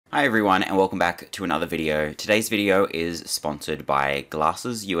Hi everyone and welcome back to another video. Today's video is sponsored by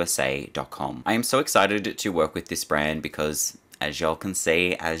GlassesUSA.com. I am so excited to work with this brand because as y'all can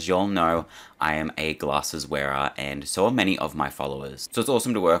see, as y'all know, I am a glasses wearer and so are many of my followers. So it's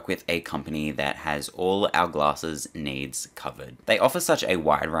awesome to work with a company that has all our glasses needs covered. They offer such a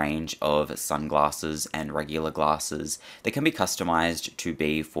wide range of sunglasses and regular glasses that can be customized to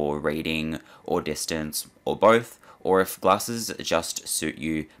be for reading or distance or both. Or if glasses just suit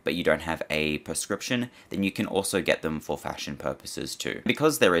you but you don't have a prescription, then you can also get them for fashion purposes too.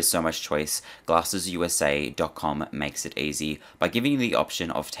 Because there is so much choice, GlassesUSA.com makes it easy by giving you the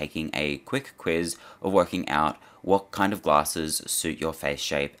option of taking a quick quiz or working out what kind of glasses suit your face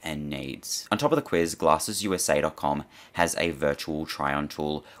shape and needs. On top of the quiz, GlassesUSA.com has a virtual try-on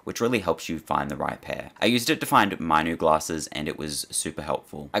tool which really helps you find the right pair. I used it to find my new glasses and it was super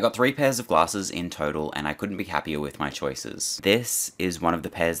helpful. I got 3 pairs of glasses in total and I couldn't be happier with my choices. This is one of the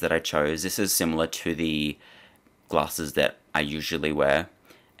pairs that I chose. This is similar to the glasses that I usually wear,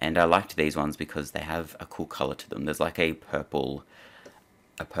 and I liked these ones because they have a cool color to them. There's like a purple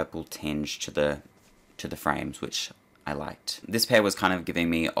tinge to the frames, which I liked. This pair was kind of giving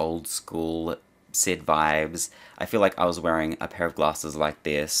me old school Sid vibes. I feel like I was wearing a pair of glasses like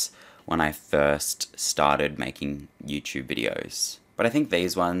this when I first started making YouTube videos. But I think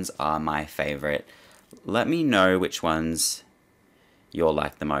these ones are my favorite. Let me know which ones you'll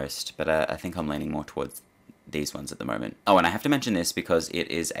like the most, but I think I'm leaning more towards these ones at the moment. Oh, and I have to mention this because it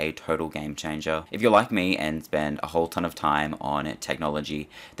is a total game changer. If you're like me and spend a whole ton of time on technology,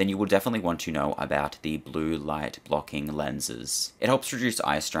 then you will definitely want to know about the blue light blocking lenses. It helps reduce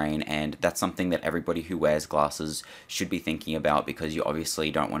eye strain, and that's something that everybody who wears glasses should be thinking about because you obviously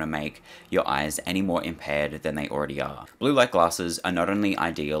don't want to make your eyes any more impaired than they already are. Blue light glasses are not only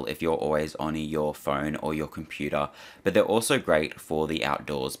ideal if you're always on your phone or your computer, but they're also great for the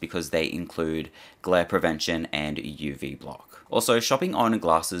outdoors because they include glare prevention and UV block. Also, shopping on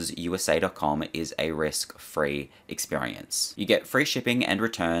GlassesUSA.com is a risk-free experience. You get free shipping and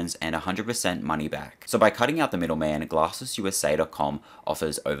returns and 100% money back. So by cutting out the middleman, GlassesUSA.com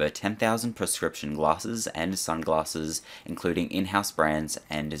offers over 10,000 prescription glasses and sunglasses, including in-house brands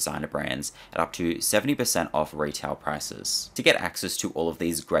and designer brands, at up to 70% off retail prices. To get access to all of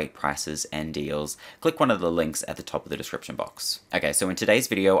these great prices and deals, click one of the links at the top of the description box. Okay, so in today's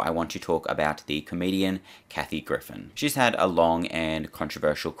video, I want to talk about the comedian Kathy Griffin. She's had a long and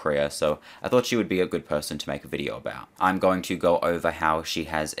controversial career, so I thought she would be a good person to make a video about. I'm going to go over how she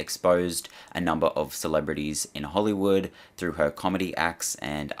has exposed a number of celebrities in Hollywood through her comedy acts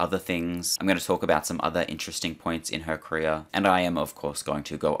and other things. I'm going to talk about some other interesting points in her career, and I am of course going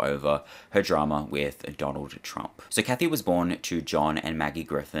to go over her drama with Donald Trump. So Kathy was born to John and Maggie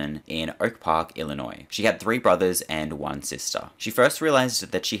Griffin in Oak Park, Illinois. She had 3 brothers and 1 sister. She first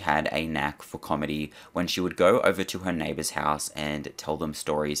realized that she had a knack for comedy when she would go over to her neighbor's house and tell them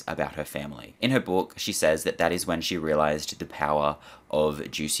stories about her family. In her book, she says that that is when she realized the power of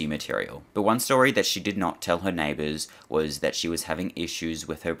juicy material. But one story that she did not tell her neighbors was that she was having issues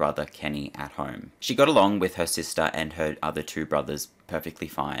with her brother Kenny at home. She got along with her sister and her other 2 brothers perfectly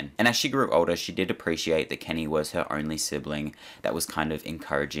fine. And as she grew older, she did appreciate that Kenny was her only sibling that was kind of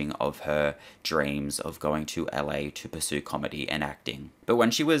encouraging of her dreams of going to LA to pursue comedy and acting. But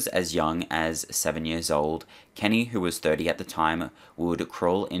when she was as young as 7 years old, Kenny, who was 30 at the time, would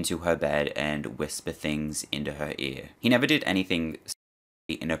crawl into her bed and whisper things into her ear. He never did anything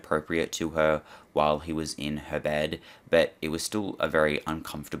inappropriate to her while he was in her bed, but it was still a very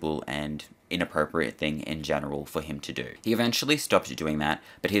uncomfortable and inappropriate thing in general for him to do. He eventually stopped doing that,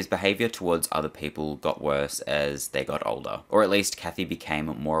 but his behavior towards other people got worse as they got older. Or at least Kathy became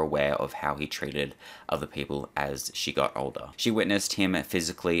more aware of how he treated other people as she got older. She witnessed him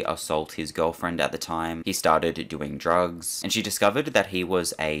physically assault his girlfriend at the time. He started doing drugs, and she discovered that he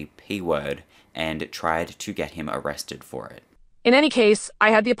was a P-word and tried to get him arrested for it. In any case, I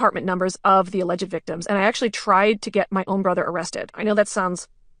had the apartment numbers of the alleged victims, and I actually tried to get my own brother arrested. I know that sounds...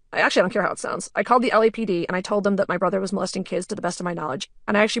 I don't care how it sounds. I called the LAPD, and I told them that my brother was molesting kids to the best of my knowledge,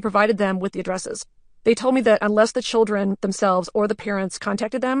 and I actually provided them with the addresses. They told me that unless the children themselves or the parents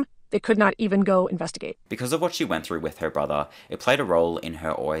contacted them, they could not even go investigate. Because of what she went through with her brother, it played a role in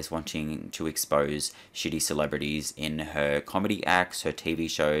her always wanting to expose shitty celebrities in her comedy acts, her TV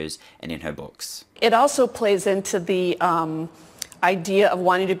shows, and in her books. It also plays into the idea of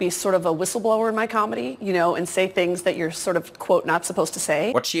wanting to be sort of a whistleblower in my comedy, you know, and say things that you're sort of, quote, not supposed to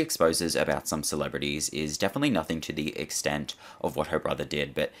say. What she exposes about some celebrities is definitely nothing to the extent of what her brother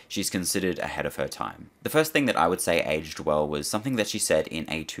did, but she's considered ahead of her time. The first thing that I would say aged well was something that she said in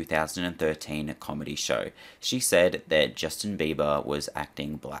a 2013 comedy show. She said that Justin Bieber was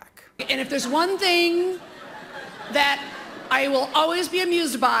acting black. And if there's one thing that I will always be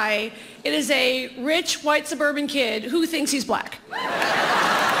amused by, it is a rich white suburban kid who thinks he's black.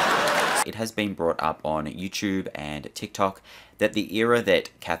 It has been brought up on YouTube and TikTok that the era that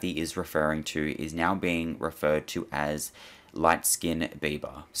Kathy is referring to is now being referred to as light skin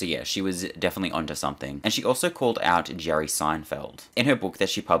Bieber. So yeah, she was definitely onto something. And she also called out Jerry Seinfeld. In her book that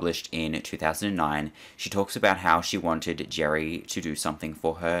she published in 2009, she talks about how she wanted Jerry to do something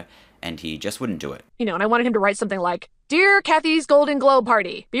for her, and he just wouldn't do it. You know, and I wanted him to write something like, "Dear Kathy's Golden Globe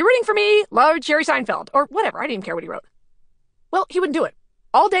Party, be rooting for me, love Jerry Seinfeld," or whatever. I didn't even care what he wrote. Well, he wouldn't do it.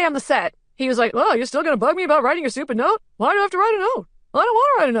 All day on the set, he was like, "Oh, you're still gonna bug me about writing a stupid note? Why do I have to write a note? I don't want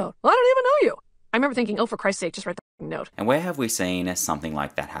to write a note. I don't even know you." I remember thinking, oh, for Christ's sake, just write the note. And where have we seen something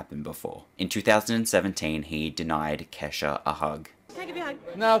like that happen before? In 2017, he denied Kesha a hug. Can I give you a hug?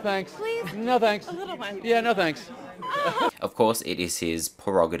 No, thanks. Please? No, thanks. A little one. Yeah, no, thanks. Of course, it is his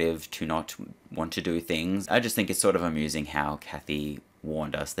prerogative to not want to do things. I just think it's sort of amusing how Kathy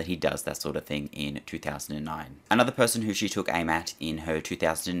warned us that he does that sort of thing in 2009. Another person who she took aim at in her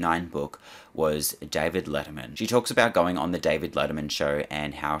 2009 book was David Letterman. She talks about going on the David Letterman show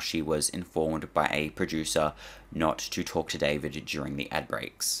and how she was informed by a producer not to talk to David during the ad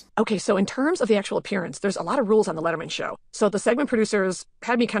breaks. Okay, so in terms of the actual appearance, there's a lot of rules on the Letterman show. So the segment producers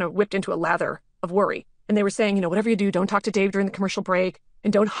had me kind of whipped into a lather of worry. And they were saying, you know, whatever you do, don't talk to Dave during the commercial break,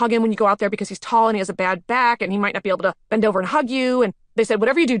 and don't hug him when you go out there because he's tall and he has a bad back and he might not be able to bend over and hug you. And they said,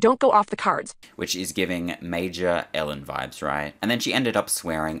 whatever you do, don't go off the cards. Which is giving major Ellen vibes, right? And then she ended up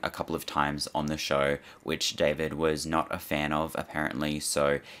swearing a couple of times on the show, which David was not a fan of, apparently,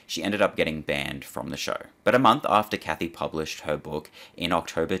 so she ended up getting banned from the show. But a month after Kathy published her book, in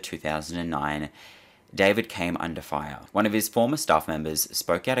October 2009, David came under fire. One of his former staff members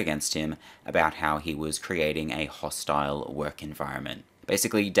spoke out against him about how he was creating a hostile work environment.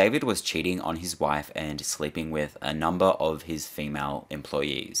 Basically, David was cheating on his wife and sleeping with a number of his female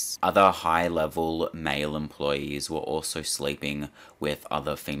employees. Other high-level male employees were also sleeping with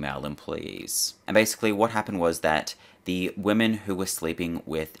other female employees. And basically what happened was that the women who were sleeping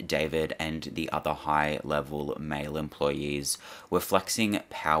with David and the other high-level male employees were flexing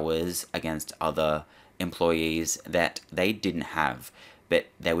powers against other employees that they didn't have, but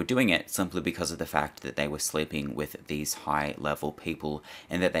they were doing it simply because of the fact that they were sleeping with these high-level people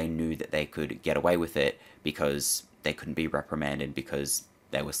and that they knew that they could get away with it because they couldn't be reprimanded because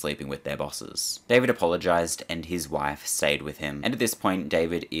they were sleeping with their bosses. David apologized and his wife stayed with him. And at this point,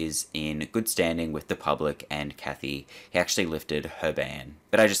 David is in good standing with the public and Kathy. He actually lifted her ban.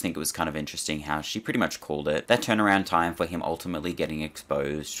 But I just think it was kind of interesting how she pretty much called it. That turnaround time for him ultimately getting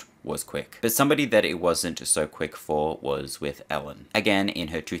exposed was quick. But somebody that it wasn't so quick for was with Ellen. Again, in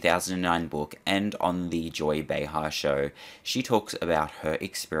her 2009 book and on the Joy Behar show, she talks about her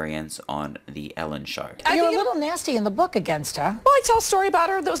experience on the Ellen show. You're a little nasty in the book against her. Well, I tell a story about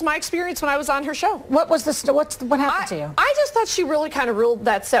her. That was my experience when I was on her show. What was what happened to you? I just thought she really kind of ruled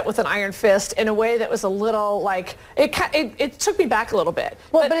that set with an iron fist in a way that was a little like, it took me back a little bit.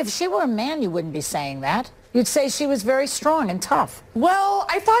 Well, but if she were a man, you wouldn't be saying that. You'd say she was very strong and tough. Well,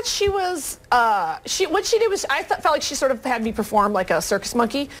 I thought she was, what she did was, felt like she sort of had me perform like a circus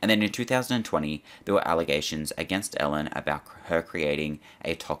monkey. And then in 2020, there were allegations against Ellen about her creating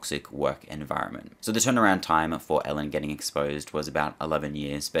a toxic work environment. So the turnaround time for Ellen getting exposed was about 11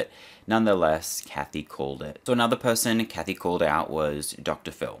 years, but nonetheless, Kathy called it. So another person Kathy called out was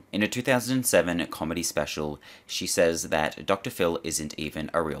Dr. Phil. In a 2007 comedy special, she says that Dr. Phil isn't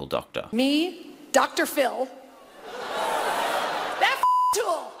even a real doctor. Me, Dr. Phil. That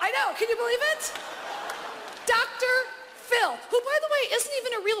tool. I know. Can you believe it? Dr. Phil, who, by the way, isn't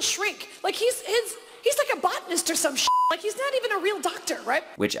even a real shrink. Like, he's like a botanist or some shit. Like, he's not even a real doctor, right?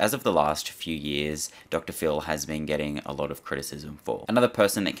 Which, as of the last few years, Dr. Phil has been getting a lot of criticism for. Another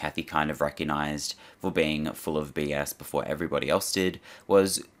person that Kathy kind of recognized for being full of BS before everybody else did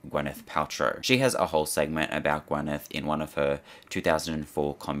was Gwyneth Paltrow. She has a whole segment about Gwyneth in one of her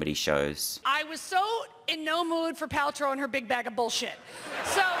 2004 comedy shows. I was so in no mood for Paltrow and her big bag of bullshit.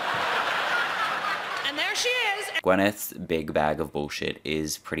 So, and there she is. Gwyneth's big bag of bullshit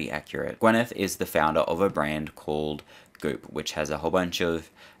is pretty accurate. Gwyneth is the founder of a brand called Goop, which has a whole bunch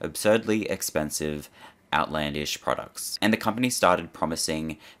of absurdly expensive outlandish products. And the company started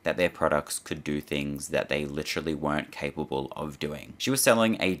promising that their products could do things that they literally weren't capable of doing. She was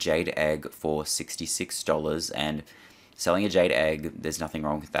selling a jade egg for $66, and selling a jade egg, there's nothing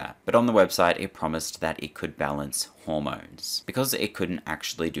wrong with that. But on the website, it promised that it could balance hormones. Because it couldn't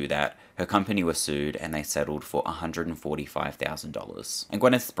actually do that, her company was sued and they settled for $145,000. And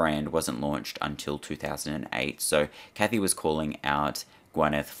Gwyneth's brand wasn't launched until 2008, so Kathy was calling out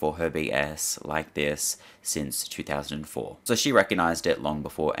Gwyneth for her BS like this since 2004. So she recognized it long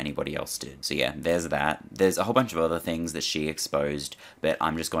before anybody else did. So yeah, there's that. There's a whole bunch of other things that she exposed, but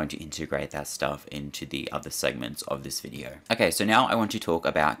I'm just going to integrate that stuff into the other segments of this video. Okay, so now I want to talk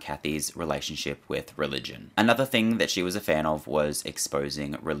about Kathy's relationship with religion. Another thing that she was a fan of was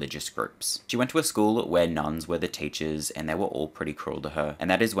exposing religious groups. She went to a school where nuns were the teachers and they were all pretty cruel to her.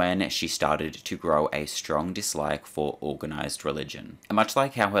 And that is when she started to grow a strong dislike for organized religion. And much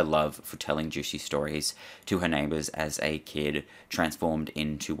like how her love for telling juicy stories to her neighbors as a kid transformed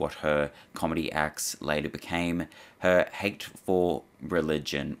into what her comedy acts later became, her hate for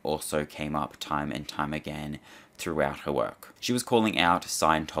religion also came up time and time again throughout her work. She was calling out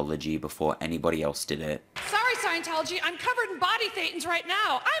Scientology before anybody else did it. Sorry, Scientology, I'm covered in body thetans right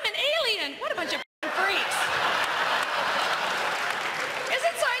now. I'm an alien. What a bunch of freaks.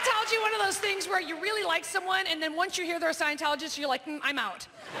 Isn't Scientology one of those things where you really like someone and then once you hear they're a Scientologist, you're like, I'm out.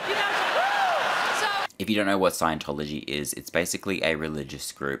 You know, so... If you don't know what Scientology is, it's basically a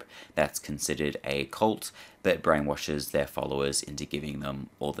religious group that's considered a cult that brainwashes their followers into giving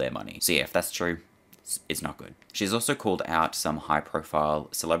them all their money. So yeah, if that's true, it's not good. She's also called out some high-profile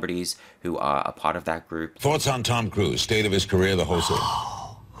celebrities who are a part of that group. Thoughts on Tom Cruise, state of his career, the whole city.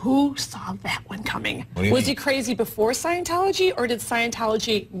 Who saw that one coming? Was he crazy before Scientology, or did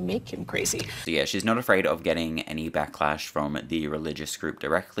Scientology make him crazy? So yeah, she's not afraid of getting any backlash from the religious group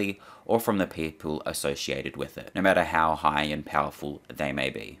directly or from the people associated with it, no matter how high and powerful they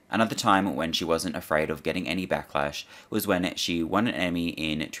may be. Another time when she wasn't afraid of getting any backlash was when she won an Emmy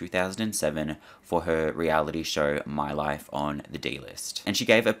in 2007 for her reality show My Life on the D-List. And she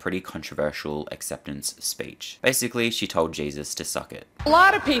gave a pretty controversial acceptance speech. Basically, she told Jesus to suck it. A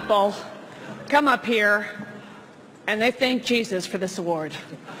lot of people come up here and they thank Jesus for this award.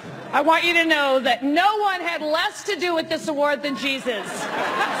 I want you to know that no one had less to do with this award than Jesus. So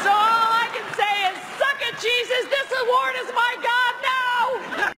all I can say is, suck it, Jesus, this award is my God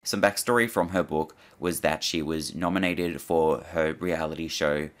now! Some backstory from her book was that she was nominated for her reality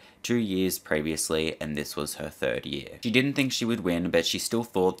show 2 years previously, and this was her 3rd year. She didn't think she would win, but she still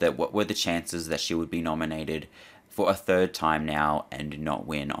thought that what were the chances that she would be nominated for a 3rd time now and not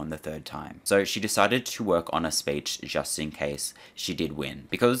win on the 3rd time. So she decided to work on a speech just in case she did win.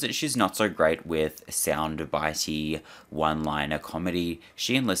 Because she's not so great with sound-bitey, one-liner comedy,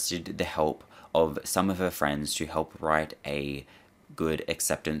 she enlisted the help of some of her friends to help write a good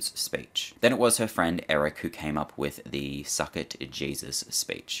acceptance speech. Then it was her friend Eric who came up with the Suck It Jesus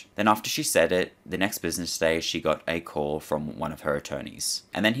speech. Then after she said it, the next business day she got a call from one of her attorneys.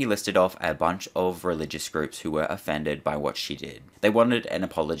 And then he listed off a bunch of religious groups who were offended by what she did. They wanted an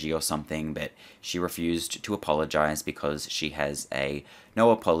apology or something, but she refused to apologize because she has a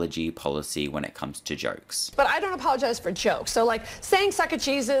no apology policy when it comes to jokes. But I don't apologize for jokes. So like saying suck it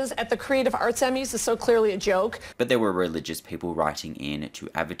Jesus at the Creative Arts Emmys is so clearly a joke. But there were religious people writing in to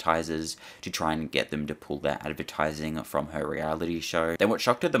advertisers to try and get them to pull their advertising from her reality show. Then what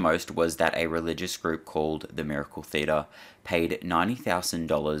shocked her the most was that a religious group called the Miracle Theater paid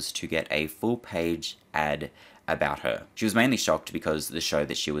 $90,000 to get a full-page ad about her. She was mainly shocked because the show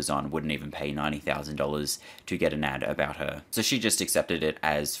that she was on wouldn't even pay $90,000 to get an ad about her. So she just accepted it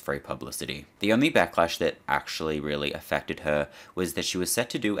as free publicity. The only backlash that actually really affected her was that she was set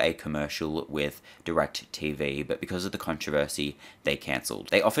to do a commercial with DirecTV, but because of the controversy, they cancelled.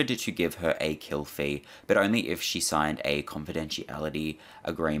 They offered to give her a kill fee, but only if she signed a confidentiality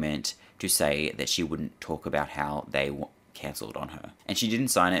agreement to say that she wouldn't talk about how they cancelled on her. And she didn't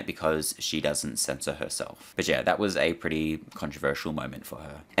sign it because she doesn't censor herself. But yeah, that was a pretty controversial moment for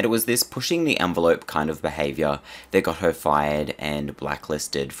her. And it was this pushing the envelope kind of behavior that got her fired and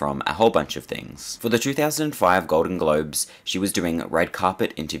blacklisted from a whole bunch of things. For the 2005 Golden Globes, she was doing red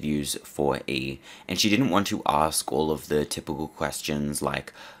carpet interviews for E, and she didn't want to ask all of the typical questions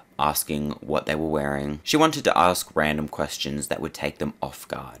like asking what they were wearing. She wanted to ask random questions that would take them off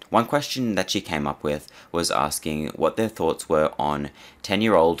guard. One question that she came up with was asking what their thoughts were on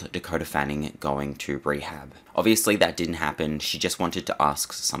 10-year-old Dakota Fanning going to rehab. Obviously that didn't happen, she just wanted to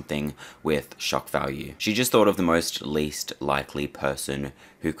ask something with shock value. She just thought of the most least likely person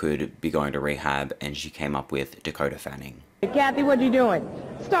who could be going to rehab, and she came up with Dakota Fanning. Kathy, what are you doing?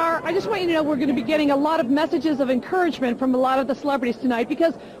 Star, I just want you to know we're going to be getting a lot of messages of encouragement from a lot of the celebrities tonight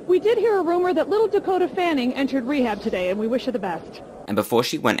because we did hear a rumor that little Dakota Fanning entered rehab today, and we wish her the best. And before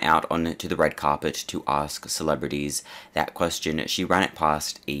she went out onto the red carpet to ask celebrities that question, she ran it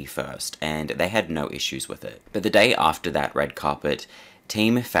past E first, and they had no issues with it. But the day after that red carpet,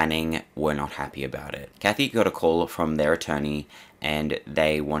 Team Fanning were not happy about it. Kathy got a call from their attorney and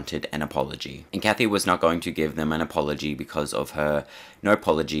they wanted an apology. And Kathy was not going to give them an apology because of her no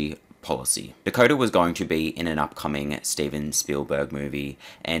apology policy. Dakota was going to be in an upcoming Steven Spielberg movie,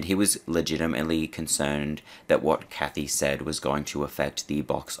 and he was legitimately concerned that what Kathy said was going to affect the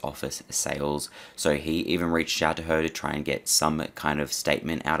box office sales, so he even reached out to her to try and get some kind of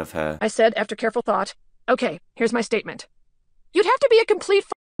statement out of her. I said, after careful thought, okay, here's my statement. You'd have to be a complete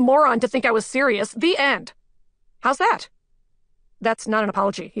moron to think I was serious. The end. How's that? That's not an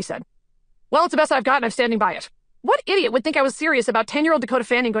apology, he said. Well, it's the best I've got and I'm standing by it. What idiot would think I was serious about 10-year-old Dakota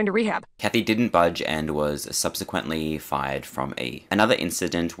Fanning going to rehab? Kathy didn't budge and was subsequently fired from E. Another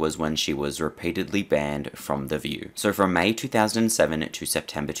incident was when she was repeatedly banned from The View. So from May 2007 to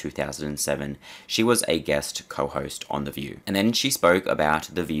September 2007, she was a guest co-host on The View. And then she spoke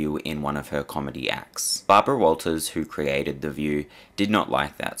about The View in one of her comedy acts. Barbara Walters, who created The View, did not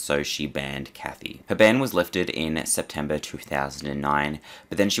like that, so she banned Kathy. Her ban was lifted in September 2009,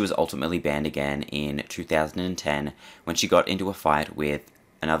 but then she was ultimately banned again in 2010 when she got into a fight with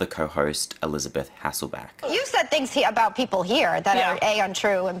another co-host, Elizabeth Hasselbeck. You said things about people here that are A,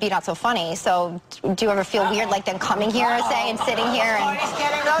 untrue, and B, not so funny. So do you ever feel weird, like them coming here, say, and sitting here,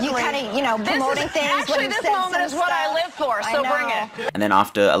 and you kind of, you know, promoting things? Actually, this moment is what I live for, so bring it. And then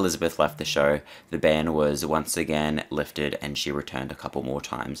after Elizabeth left the show, the ban was once again lifted, and she returned a couple more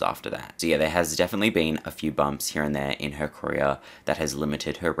times after that. So yeah, there has definitely been a few bumps here and there in her career that has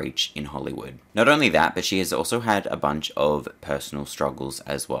limited her reach in Hollywood. Not only that, but she has also had a bunch of personal struggles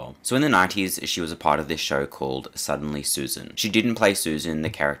as well. So in the 90s, she was a part of this show called Suddenly Susan. She didn't play Susan, the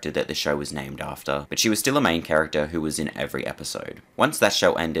character that the show was named after, but she was still a main character who was in every episode. Once that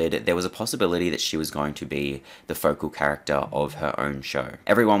show ended, there was a possibility that she was going to be the focal character of her own show.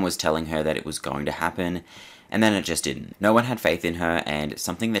 Everyone was telling her that it was going to happen, and then it just didn't. No one had faith in her, and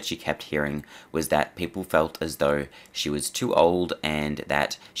something that she kept hearing was that people felt as though she was too old and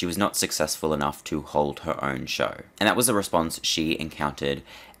that she was not successful enough to hold her own show. And that was a response she encountered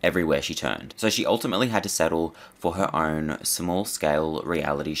everywhere she turned. So she ultimately had to settle for her own small-scale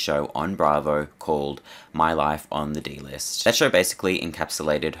reality show on Bravo called My Life on the D-List. That show basically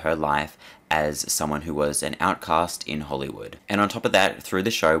encapsulated her life as someone who was an outcast in Hollywood. And on top of that, through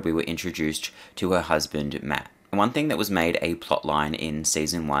the show, we were introduced to her husband, Matt. One thing that was made a plotline in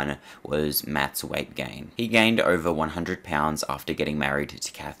season 1 was Matt's weight gain. He gained over 100 pounds after getting married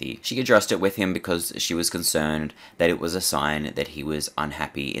to Kathy. She addressed it with him because she was concerned that it was a sign that he was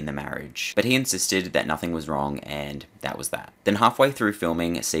unhappy in the marriage. But he insisted that nothing was wrong, and that was that. Then halfway through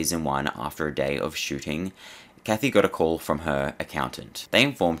filming season 1, after a day of shooting, Kathy got a call from her accountant. They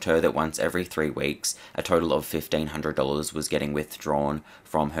informed her that once every 3 weeks, a total of $1,500 was getting withdrawn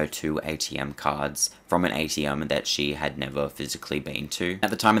from her 2 ATM cards from an ATM that she had never physically been to.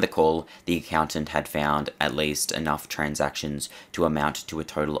 At the time of the call, the accountant had found at least enough transactions to amount to a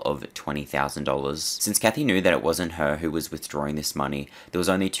total of $20,000. Since Kathy knew that it wasn't her who was withdrawing this money, there was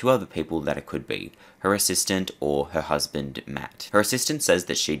only 2 other people that it could be: her assistant or her husband, Matt. Her assistant says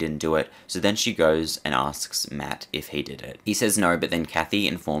that she didn't do it, so then she goes and asks Matt if he did it. He says no, but then Kathy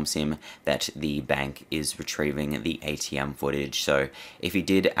informs him that the bank is retrieving the ATM footage, so if he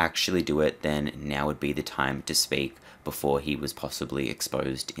did actually do it, then now would be the time to speak before he was possibly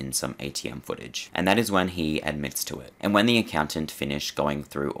exposed in some ATM footage. And that is when he admits to it. And when the accountant finished going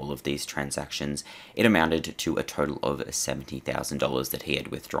through all of these transactions, it amounted to a total of $70,000 that he had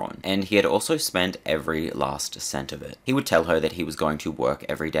withdrawn. And he had also spent every last cent of it. He would tell her that he was going to work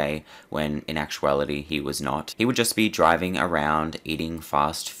every day, when in actuality he was not. He would just be driving around, eating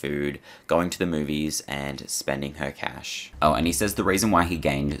fast food, going to the movies, and spending her cash. Oh, and he says the reason why he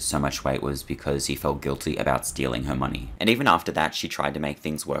gained so much weight was because he felt guilty about stealing her money. And even after that, she tried to make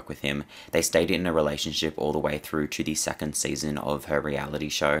things work with him. They stayed in a relationship all the way through to the 2nd season of her reality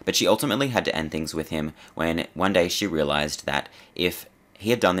show. But she ultimately had to end things with him when one day she realized that if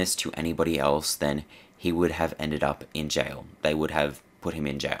he had done this to anybody else, then he would have ended up in jail. They would have put him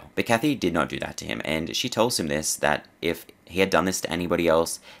in jail. But Kathy did not do that to him, and she tells him this, that if he had done this to anybody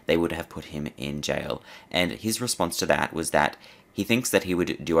else, they would have put him in jail. And his response to that was that He thinks that he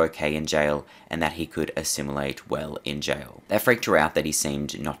would do okay in jail and that he could assimilate well in jail. That freaked her out that he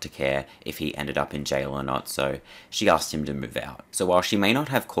seemed not to care if he ended up in jail or not, so she asked him to move out. So while she may not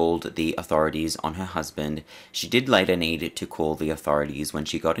have called the authorities on her husband, she did later need to call the authorities when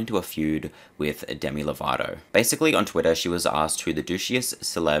she got into a feud with Demi Lovato. Basically, on Twitter, she was asked who the douchiest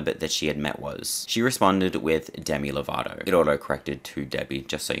celeb that she had met was. She responded with Demi Lovato. It auto-corrected to Debbie,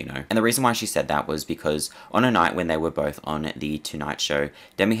 just so you know. And the reason why she said that was because on a night when they were both on the Tonight Show,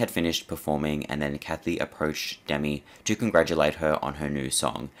 Demi had finished performing and then Kathy approached Demi to congratulate her on her new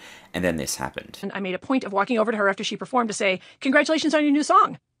song. And then this happened. And I made a point of walking over to her after she performed to say, "Congratulations on your new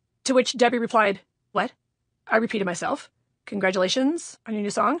song." To which Debbie replied, "What?" I repeated myself, "Congratulations on your new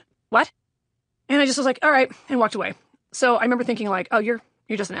song? What?" And I just was like, all right, and walked away. So I remember thinking like, oh, you're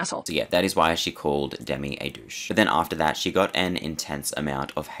just an asshole. So yeah, that is why she called Demi a douche. But then after that, she got an intense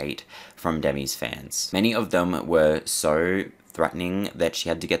amount of hate from Demi's fans. Many of them were so threatening that she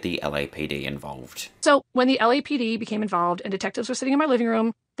had to get the LAPD involved. So when the LAPD became involved and detectives were sitting in my living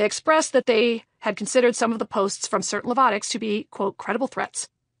room, they expressed that they had considered some of the posts from certain Lovatics to be, quote, credible threats.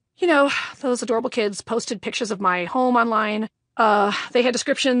 You know, those adorable kids posted pictures of my home online. They had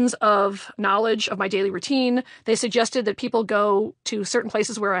descriptions of knowledge of my daily routine. They suggested that people go to certain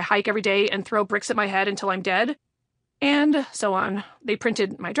places where I hike every day and throw bricks at my head until I'm dead. And so on. They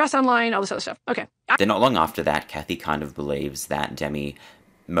printed my address online, all this other stuff. Okay. Then not long after that, Kathy kind of believes that Demi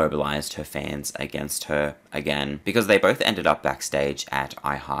mobilized her fans against her again, because they both ended up backstage at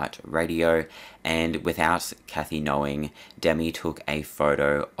iHeartRadio, and without Kathy knowing, Demi took a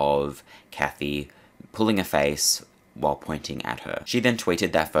photo of Kathy pulling a face while pointing at her. She then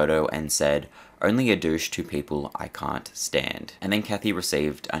tweeted that photo and said, "Only a douche to people I can't stand." And then Kathy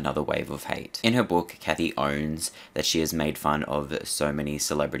received another wave of hate. In her book, Kathy owns that she has made fun of so many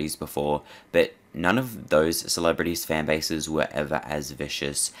celebrities before, but none of those celebrities' fan bases were ever as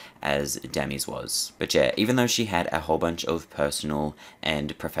vicious as Demi's was. But yeah, even though she had a whole bunch of personal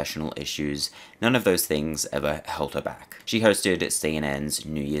and professional issues, none of those things ever held her back. She hosted CNN's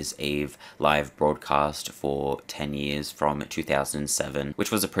New Year's Eve live broadcast for 10 years from 2007,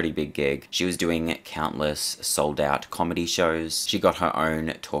 which was a pretty big gig. She was doing countless sold-out comedy shows. She got her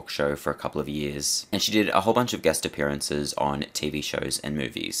own talk show for a couple of years, and she did a whole bunch of guest appearances on TV shows and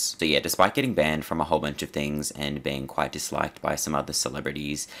movies. So yeah, despite getting banned from a whole bunch of things and being quite disliked by some other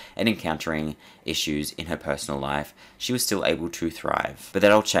celebrities and encountering issues in her personal life, she was still able to thrive. But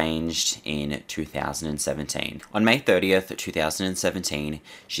that all changed in 2017. On May 30th, 2017,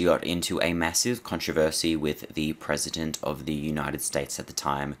 she got into a massive controversy with the President of the United States at the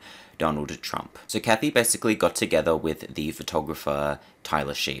time, Donald Trump. So Kathy basically got together with the photographer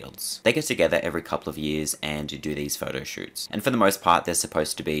Tyler Shields. They get together every couple of years and do these photo shoots. And for the most part, they're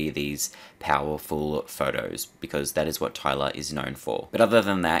supposed to be these powerful photos because that is what Tyler is known for. But other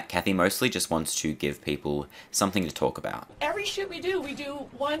than that, Kathy mostly just wants to give people something to talk about. Every shoot we do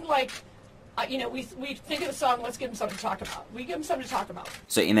one like, we think of a song, let's give them something to talk about. We give them something to talk about.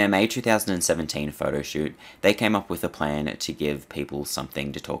 So in their May 2017 photo shoot, they came up with a plan to give people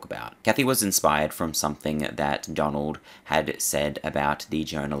something to talk about. Kathy was inspired from something that Donald had said about the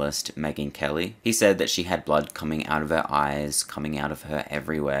journalist Megyn Kelly. He said that she had blood coming out of her eyes, coming out of her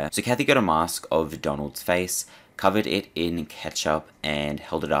everywhere. So Kathy got a mask of Donald's face, covered it in ketchup, and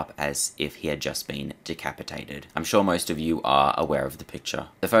held it up as if he had just been decapitated. I'm sure most of you are aware of the picture.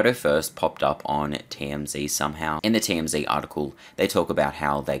 The photo first popped up on TMZ somehow. In the TMZ article, they talk about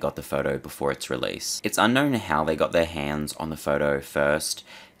how they got the photo before its release. It's unknown how they got their hands on the photo first.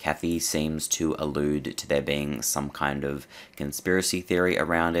 Kathy seems to allude to there being some kind of conspiracy theory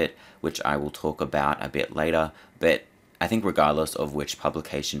around it, which I will talk about a bit later, but I think regardless of which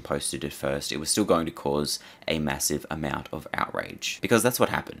publication posted it first, it was still going to cause a massive amount of outrage. Because that's what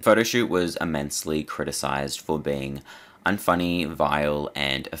happened. Photoshoot was immensely criticized for being unfunny, vile,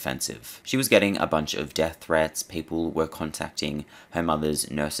 and offensive. She was getting a bunch of death threats, people were contacting her mother's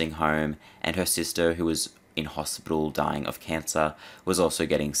nursing home, and her sister, who was in hospital dying of cancer, was also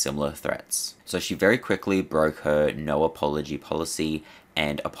getting similar threats. So she very quickly broke her no apology policy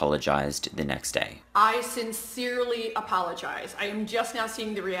and apologized the next day. I sincerely apologize. I am just now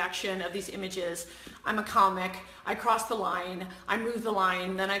seeing the reaction of these images. I'm a comic. I crossed the line. I moved the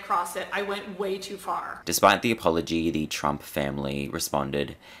line, then I crossed it. I went way too far. Despite the apology, the Trump family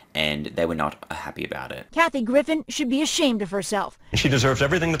responded, and they were not happy about it. Kathy Griffin should be ashamed of herself. She deserves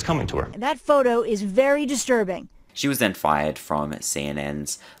everything that's coming to her. That photo is very disturbing. She was then fired from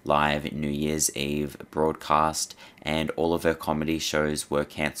CNN's live New Year's Eve broadcast, and all of her comedy shows were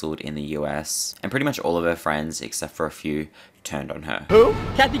cancelled in the US, and pretty much all of her friends, except for a few, turned on her. Who?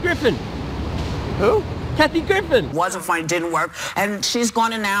 Kathy Griffin. Who? Kathy Griffin. Wasn't funny, didn't work, and she's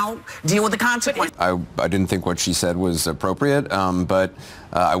going to now deal with the consequences. I didn't think what she said was appropriate, but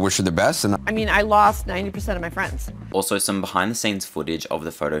I wish her the best. And I mean, I lost 90% of my friends. Also, some behind-the-scenes footage of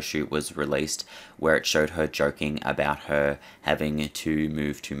the photo shoot was released where it showed her joking about her having to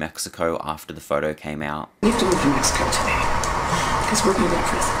move to Mexico after the photo came out. We have to move to Mexico today because we're going to go to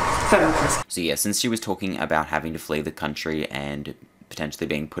prison, federal prison. So yeah, since she was talking about having to flee the country and potentially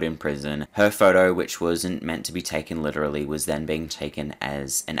being put in prison, her photo, which wasn't meant to be taken literally, was then being taken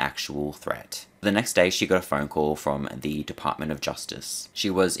as an actual threat. The next day, she got a phone call from the Department of Justice. She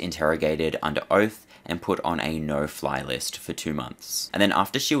was interrogated under oath and put on a no-fly list for 2 months. And then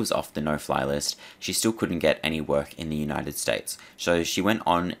after she was off the no-fly list, she still couldn't get any work in the United States. So she went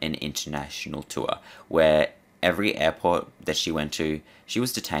on an international tour where every airport that she went to, she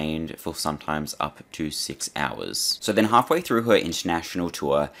was detained for sometimes up to 6 hours. So then halfway through her international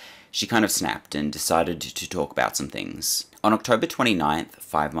tour, she kind of snapped and decided to talk about some things. On October 29th,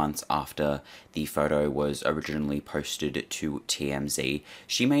 5 months after the photo was originally posted to TMZ,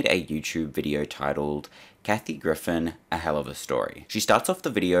 she made a YouTube video titled Kathy Griffin, A Hell of a Story. She starts off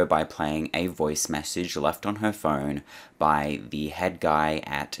the video by playing a voice message left on her phone by the head guy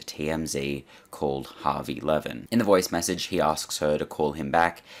at TMZ called Harvey Levin. In the voice message, he asks her to call him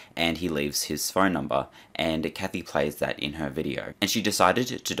back and he leaves his phone number, and Kathy plays that in her video. And she decided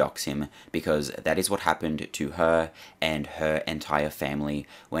to dox him because that is what happened to her and her entire family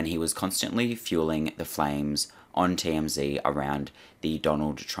when he was constantly fueling the flames on TMZ around the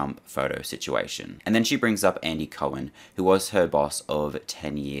Donald Trump photo situation. And then she brings up Andy Cohen, who was her boss of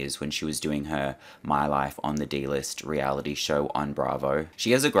 10 years when she was doing her My Life on the D-List reality show on Bravo.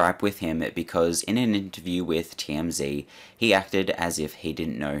 She has a gripe with him because in an interview with TMZ, he acted as if he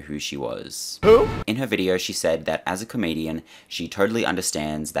didn't know who she was. Who? In her video, she said that as a comedian, she totally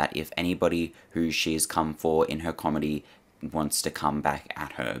understands that if anybody who she's come for in her comedy wants to come back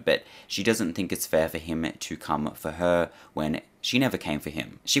at her, but she doesn't think it's fair for him to come for her when she never came for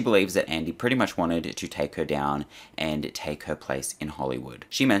him. She believes that Andy pretty much wanted to take her down and take her place in Hollywood.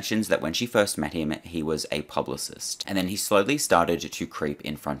 She mentions that when she first met him, he was a publicist, and then he slowly started to creep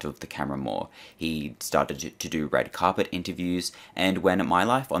in front of the camera more. He started to do red carpet interviews, and when My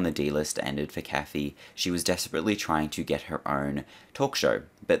Life on the D-List ended for Kathy, she was desperately trying to get her own talk show.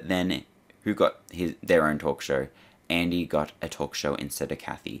 But then, who got their own talk show? Andy got a talk show instead of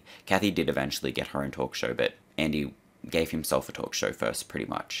Kathy. Kathy did eventually get her own talk show, but Andy gave himself a talk show first, pretty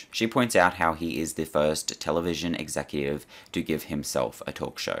much. She points out how he is the first television executive to give himself a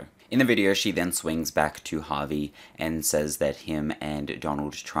talk show. In the video, she then swings back to Harvey and says that him and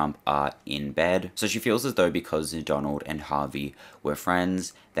Donald Trump are in bed. So she feels as though because Donald and Harvey were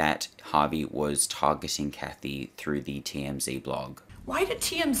friends, that Harvey was targeting Kathy through the TMZ blog. Why did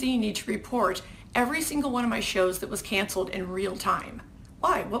TMZ need to report every single one of my shows that was canceled in real time?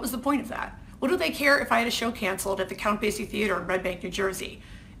 Why? What was the point of that? What do they care if I had a show canceled at the Count Basie Theater in Red Bank, New Jersey?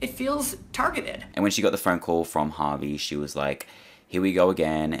 It feels targeted. And when she got the phone call from Harvey, she was like, here we go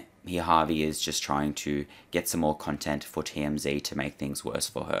again. Here Harvey is just trying to get some more content for TMZ to make things worse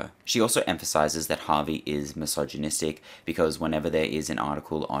for her. She also emphasizes that Harvey is misogynistic because whenever there is an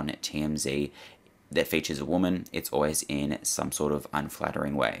article on TMZ that features a woman, it's always in some sort of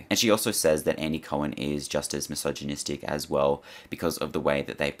unflattering way. And she also says that Andy Cohen is just as misogynistic as well because of the way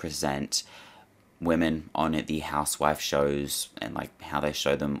that they present women on the housewife shows and like how they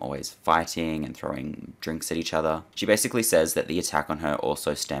show them always fighting and throwing drinks at each other. She basically says that the attack on her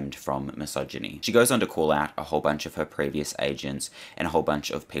also stemmed from misogyny. She goes on to call out a whole bunch of her previous agents and a whole bunch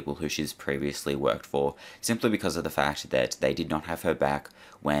of people who she's previously worked for simply because of the fact that they did not have her back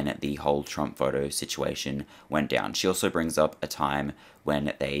when the whole Trump photo situation went down. She also brings up a time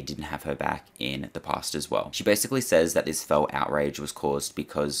when they didn't have her back in the past as well. She basically says that this fell outrage was caused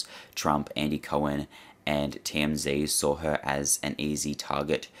because Trump, Andy Cohen, and TMZ saw her as an easy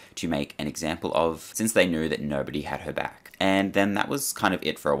target to make an example of since they knew that nobody had her back. And then that was kind of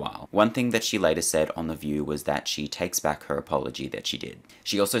it for a while. One thing that she later said on The View was that she takes back her apology that she did.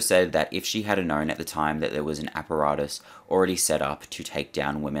 She also said that if she had known at the time that there was an apparatus already set up to take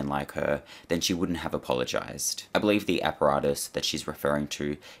down women like her, then she wouldn't have apologized. I believe the apparatus that she's referring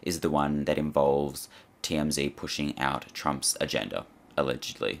to is the one that involves TMZ pushing out Trump's agenda.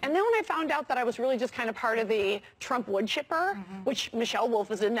 Allegedly. And then when I found out that I was really just kind of part of the Trump wood chipper, which Michelle Wolf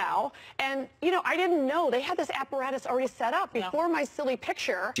is in now, and, you know, I didn't know they had this apparatus already set up before my silly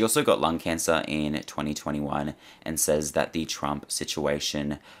picture. She also got lung cancer in 2021 and says that the Trump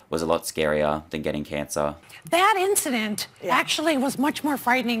situation was a lot scarier than getting cancer. That incident actually was much more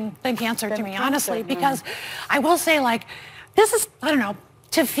frightening than cancer to me, honestly, because I will say, like, this is, I don't know,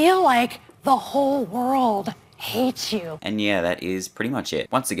 to feel like The whole world hates you. And yeah, that is pretty much it.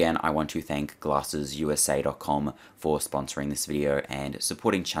 Once again, I want to thank GlassesUSA.com for sponsoring this video and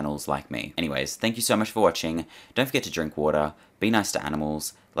supporting channels like me. Anyways, thank you so much for watching. Don't forget to drink water, be nice to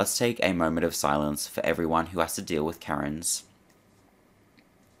animals. Let's take a moment of silence for everyone who has to deal with Karens.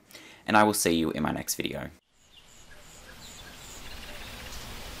 And I will see you in my next video.